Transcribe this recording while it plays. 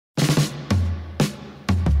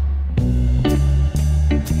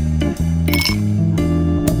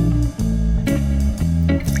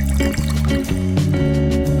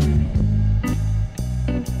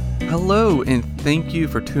Thank you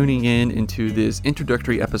for tuning in into this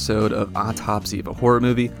introductory episode of Autopsy of a Horror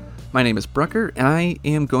Movie. My name is Brucker, and I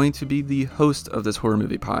am going to be the host of this horror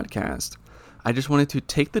movie podcast. I just wanted to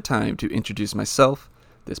take the time to introduce myself,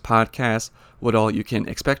 this podcast, what all you can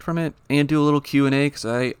expect from it, and do a little Q&A because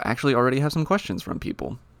I actually already have some questions from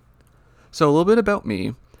people. So a little bit about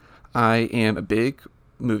me. I am a big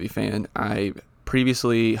movie fan. I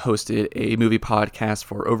previously hosted a movie podcast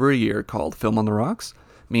for over a year called Film on the Rocks.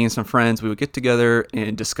 Me and some friends, we would get together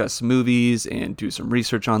and discuss movies and do some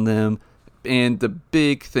research on them. And the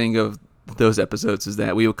big thing of those episodes is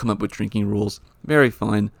that we would come up with drinking rules. Very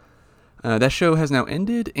fun. That show has now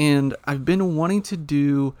ended, and I've been wanting to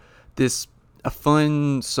do a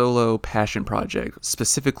fun solo passion project,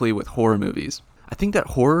 specifically with horror movies. I think that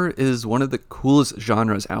horror is one of the coolest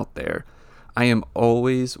genres out there. I am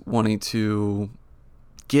always wanting to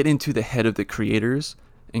get into the head of the creators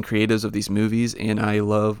and creatives of these movies, and I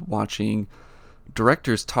love watching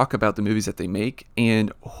directors talk about the movies that they make, and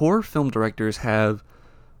horror film directors have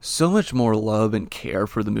so much more love and care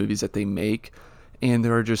for the movies that they make, and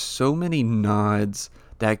there are just so many nods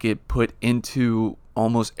that get put into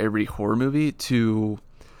almost every horror movie to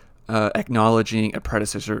acknowledging a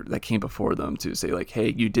predecessor that came before them, to say like,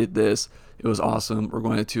 hey, you did this, it was awesome, we're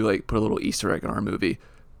going to like put a little Easter egg in our movie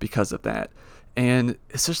because of that. And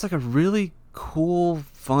it's just like a really cool,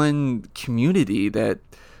 fun community that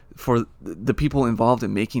for the people involved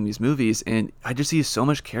in making these movies, and I just see so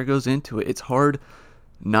much care goes into it. It's hard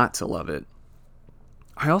not to love it.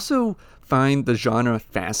 I also find the genre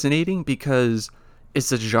fascinating because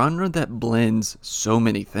it's a genre that blends so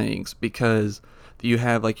many things, because you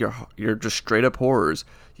have like your just straight up horrors,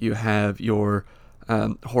 you have your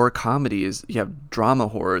horror comedies, you have drama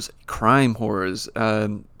horrors, crime horrors,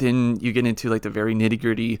 then you get into like the very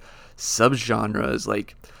nitty-gritty subgenres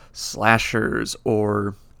like slashers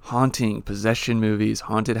or haunting, possession movies,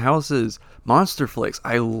 haunted houses, monster flicks.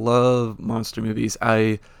 I love monster movies.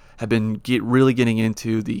 I have been really getting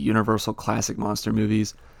into the Universal classic monster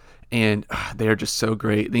movies, and they are just so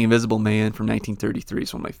great. The Invisible Man from 1933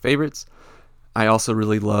 is one of my favorites. I also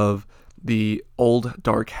really love the Old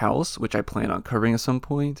Dark House, which I plan on covering at some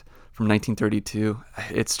point, from 1932.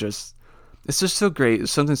 It's just so great.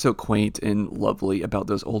 There's something so quaint and lovely about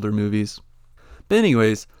those older movies. But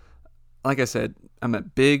anyways, like I said, I'm a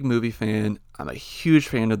big movie fan. I'm a huge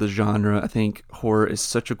fan of the genre. I think horror is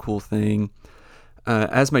such a cool thing.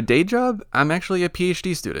 As my day job, I'm actually a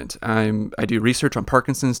PhD student. I do research on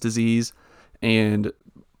Parkinson's disease, and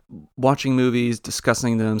watching movies,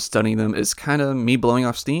 discussing them, studying them is kind of me blowing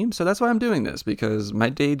off steam. So that's why I'm doing this, because my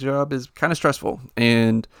day job is kind of stressful.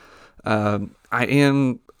 And I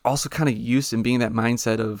am also kind of used in being that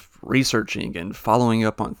mindset of researching and following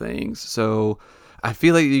up on things. So I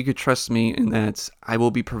feel like you could trust me in that I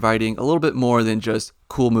will be providing a little bit more than just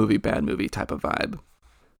cool movie, bad movie type of vibe.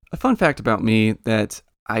 A fun fact about me that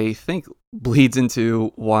I think bleeds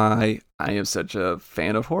into why I am such a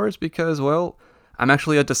fan of horrors, because, well, I'm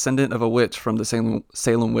actually a descendant of a witch from the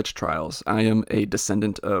Salem witch trials. I am a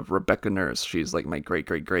descendant of Rebecca Nurse. She's like my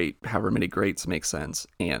great, however many greats make sense,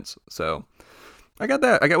 aunts. So I got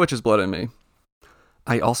that. I got witch's blood in me.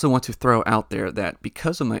 I also want to throw out there that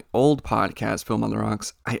because of my old podcast, Film on the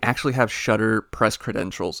Rocks, I actually have Shudder press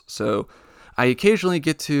credentials. So I occasionally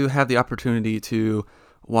get to have the opportunity to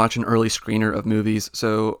watch an early screener of movies,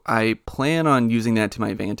 so I plan on using that to my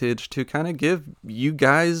advantage to kind of give you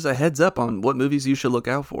guys a heads up on what movies you should look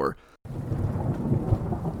out for.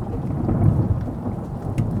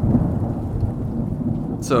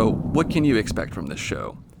 So what can you expect from this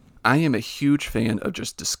show? I am a huge fan of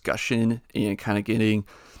just discussion and kind of getting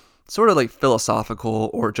sort of like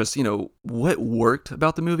philosophical, or just, what worked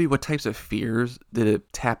about the movie, what types of fears did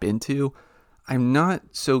it tap into. I'm not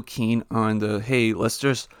so keen on hey, let's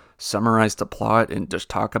just summarize the plot and just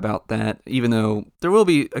talk about that, even though there will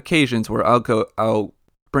be occasions where I'll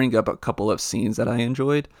bring up a couple of scenes that I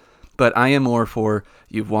enjoyed. But I am more for,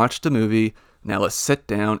 you've watched a movie, now let's sit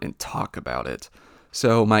down and talk about it.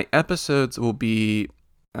 So my episodes will be,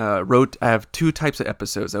 I have two types of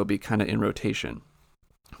episodes that will be kind of in rotation.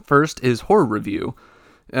 First is horror review.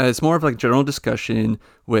 It's more of like general discussion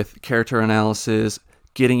with character analysis,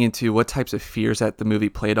 getting into what types of fears that the movie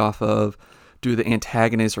played off of. Do the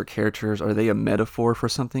antagonists or characters, are they a metaphor for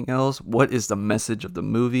something else? What is the message of the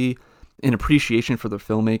movie? An appreciation for the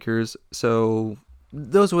filmmakers. So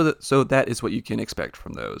that is what you can expect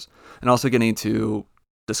from those. And also getting into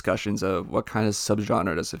discussions of what kind of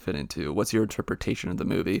subgenre does it fit into? What's your interpretation of the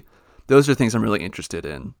movie? Those are things I'm really interested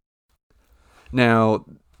in. Now,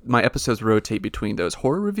 my episodes rotate between those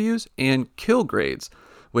horror reviews and kill grades,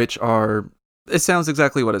 which are It sounds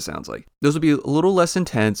exactly what it sounds like. Those will be a little less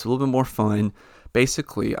intense, a little bit more fun.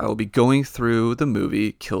 Basically, I will be going through the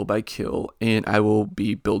movie kill by kill, and I will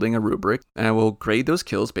be building a rubric, and I will grade those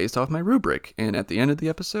kills based off my rubric. And at the end of the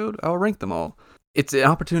episode, I'll rank them all. It's an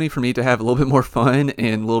opportunity for me to have a little bit more fun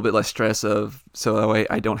and a little bit less stress so that way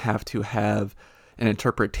I don't have to have an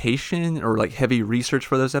interpretation or like heavy research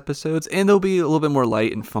for those episodes, and they'll be a little bit more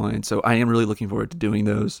light and fun. So I am really looking forward to doing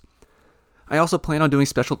those. I also plan on doing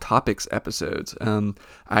special topics episodes. I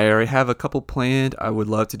already have a couple planned. I would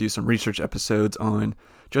love to do some research episodes on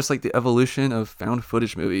just like the evolution of found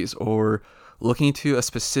footage movies, or looking into a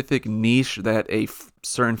specific niche that a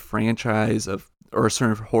certain franchise or a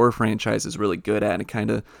certain horror franchise is really good at, and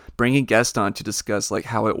kind of bringing guests on to discuss like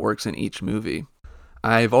how it works in each movie.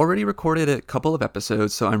 I've already recorded a couple of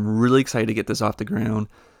episodes, so I'm really excited to get this off the ground.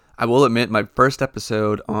 I will admit my first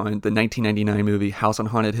episode on the 1999 movie House on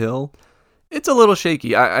Haunted Hill, it's a little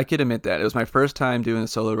shaky. I could admit that. It was my first time doing a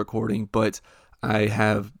solo recording, but I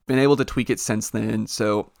have been able to tweak it since then,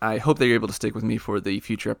 so I hope that you're able to stick with me for the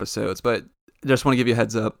future episodes. But I just want to give you a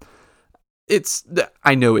heads up.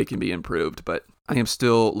 I know it can be improved, but I am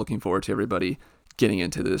still looking forward to everybody getting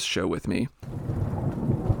into this show with me.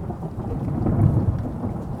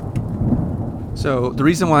 So the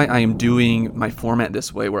reason why I am doing my format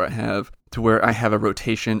this way, where I have a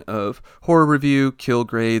rotation of horror review, kill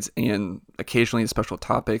grades, and occasionally special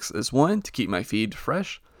topics, is one, to keep my feed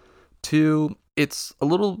fresh. Two, it's a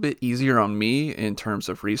little bit easier on me in terms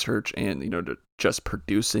of research and, just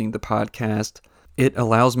producing the podcast. It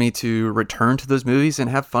allows me to return to those movies and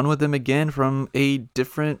have fun with them again from a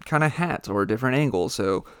different kind of hat or a different angle.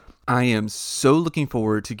 So I am so looking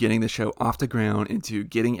forward to getting the show off the ground and to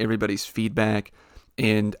getting everybody's feedback.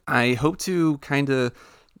 And I hope to kind of,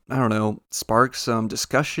 spark some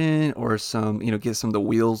discussion or some, get some of the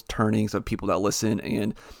wheels turning of people that listen.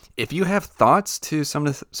 And if you have thoughts to some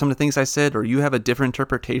of the things I said, or you have a different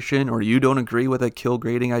interpretation, or you don't agree with a kill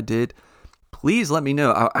grading I did, please let me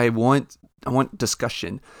know. I want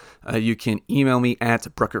discussion. You can email me at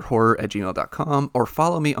bruckerhorror@gmail.com, or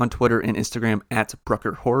follow me on Twitter and Instagram at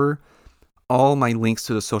bruckerhorror. All my links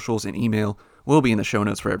to the socials and email will be in the show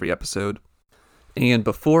notes for every episode. And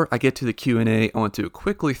before I get to the Q&A, I want to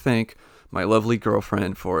quickly thank my lovely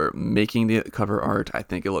girlfriend for making the cover art. I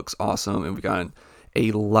think it looks awesome, and we've gotten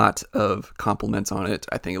a lot of compliments on it.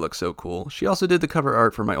 I think it looks so cool. She also did the cover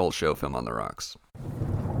art for my old show, Film on the Rocks.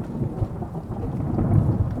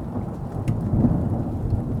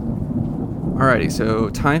 Alrighty, so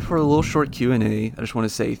time for a little short Q&A. I just want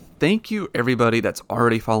to say thank you everybody that's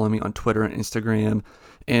already following me on Twitter and Instagram,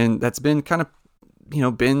 and that's been kind of,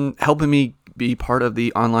 been helping me be part of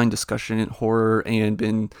the online discussion in horror, and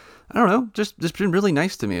been, just been really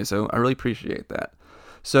nice to me. So I really appreciate that.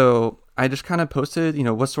 So I just kind of posted,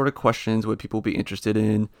 what sort of questions would people be interested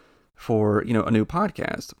in for, a new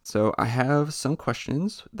podcast. So I have some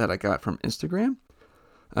questions that I got from Instagram.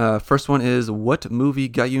 First one is, what movie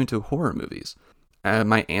got you into horror movies?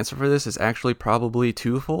 My answer for this is actually probably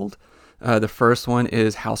twofold. The first one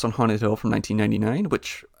is House on Haunted Hill from 1999,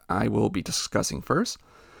 which I will be discussing first.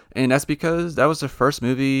 And that's because that was the first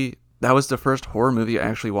horror movie I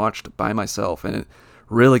actually watched by myself, and it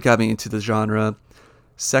really got me into the genre.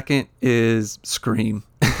 Second is Scream.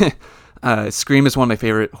 Scream is one of my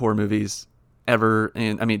favorite horror movies ever,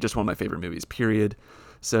 and just one of my favorite movies, period.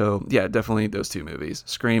 So yeah, definitely those two movies,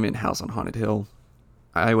 Scream and House on Haunted Hill.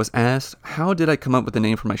 I was asked, how did I come up with the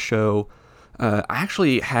name for my show? I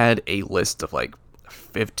actually had a list of like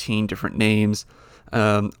 15 different names.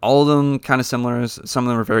 All of them kind of similar. Some of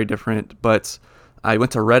them are very different, but I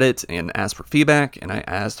went to Reddit and asked for feedback, and I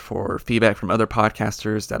asked for feedback from other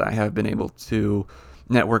podcasters that I have been able to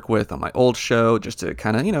network with on my old show, just to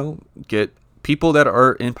kind of, get people that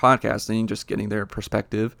are in podcasting, just getting their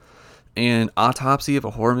perspective. And Autopsy of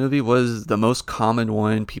a Horror Movie was the most common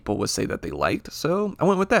one people would say that they liked, so I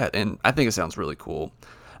went with that, and I think it sounds really cool.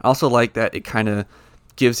 I also like that it kind of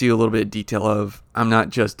gives you a little bit of detail of, I'm not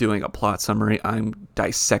just doing a plot summary, I'm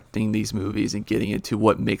dissecting these movies and getting into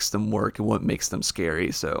what makes them work and what makes them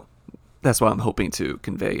scary, so that's what I'm hoping to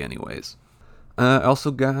convey anyways. I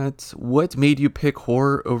also got, what made you pick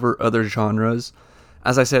horror over other genres?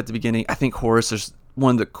 As I said at the beginning, I think horror is just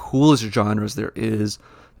one of the coolest genres there is.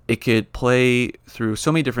 It could play through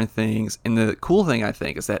so many different things, and the cool thing, I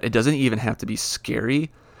think, is that it doesn't even have to be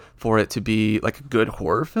scary for it to be like a good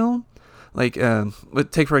horror film. Like,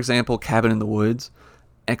 take for example, Cabin in the Woods,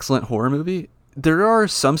 excellent horror movie. There are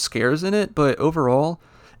some scares in it, but overall,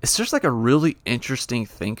 it's just like a really interesting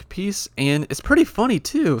think piece, and it's pretty funny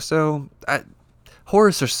too. So, horror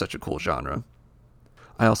is just such a cool genre.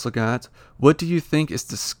 I also got, what do you think is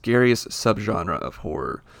the scariest subgenre of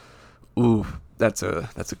horror? Ooh, that's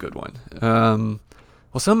a good one.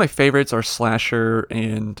 Well, some of my favorites are slasher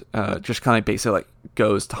and just kind of basic like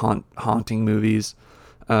ghost haunting movies.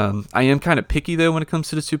 I am kind of picky though when it comes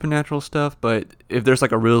to the supernatural stuff, but if there's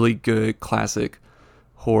like a really good classic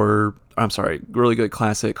really good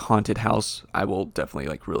classic haunted house, I will definitely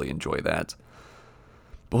like really enjoy that.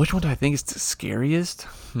 But which one do I think is the scariest?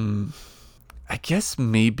 I guess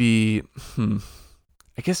maybe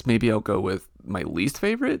I'll go with my least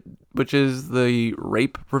favorite, which is the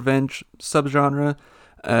rape revenge subgenre.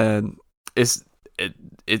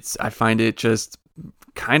 It's I find it just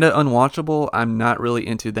kind of unwatchable. I'm not really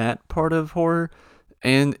into that part of horror,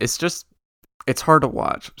 and it's hard to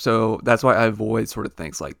watch. So that's why I avoid sort of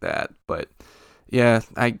things like that. But yeah,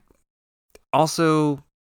 I also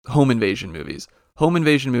home invasion movies. Home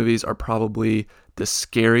invasion movies are probably the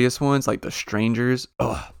scariest ones, like The Strangers.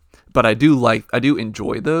 Ugh. But I do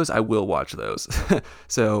enjoy those. I will watch those.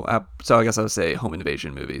 So I guess I would say home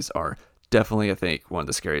invasion movies are definitely, I think, one of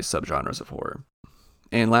the scariest subgenres of horror.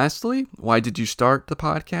 And lastly, why did you start the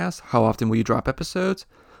podcast? How often will you drop episodes?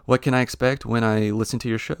 What can I expect when I listen to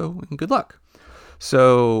your show? And good luck.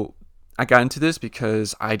 So I got into this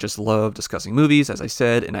because I just love discussing movies, as I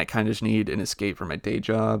said, and I kind of just need an escape from my day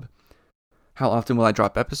job. How often will I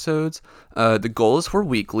drop episodes? The goal is for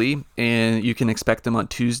weekly, and you can expect them on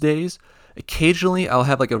Tuesdays. Occasionally, I'll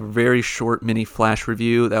have like a very short mini flash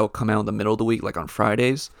review that will come out in the middle of the week, like on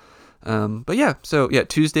Fridays. But yeah, so yeah,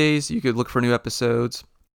 Tuesdays, you could look for new episodes.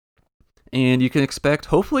 And you can expect,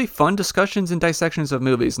 hopefully, fun discussions and dissections of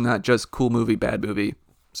movies, not just cool movie, bad movie.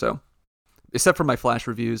 So, except for my flash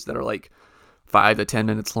reviews that are like 5 to 10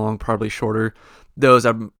 minutes long, probably shorter. Those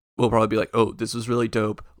will probably be like, oh, this was really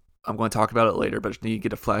dope. I'm going to talk about it later, but I just need to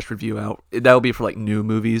get a flash review out. That will be for like new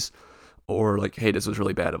movies, or like, hey, this was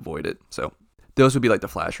really bad, avoid it. So those would be like the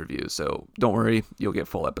flash reviews. So don't worry, you'll get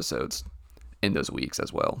full episodes in those weeks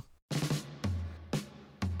as well.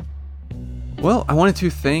 Well, I wanted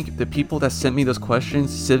to thank the people that sent me those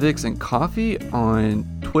questions. Civics and Coffee on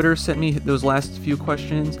Twitter sent me those last few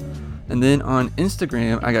questions. And then on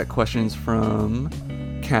Instagram, I got questions from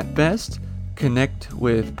Cat Best, Connect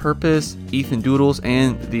with Purpose, Ethan Doodles,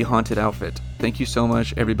 and The Haunted Outfit. Thank you so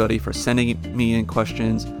much, everybody, for sending me in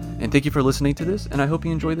questions, and thank you for listening to this, and I hope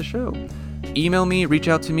you enjoy the show. Email me, reach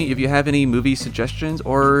out to me if you have any movie suggestions,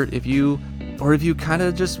 or if you kind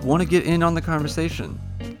of just want to get in on the conversation.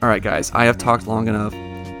 All right, guys, I have talked long enough.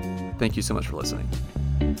 Thank you so much for listening.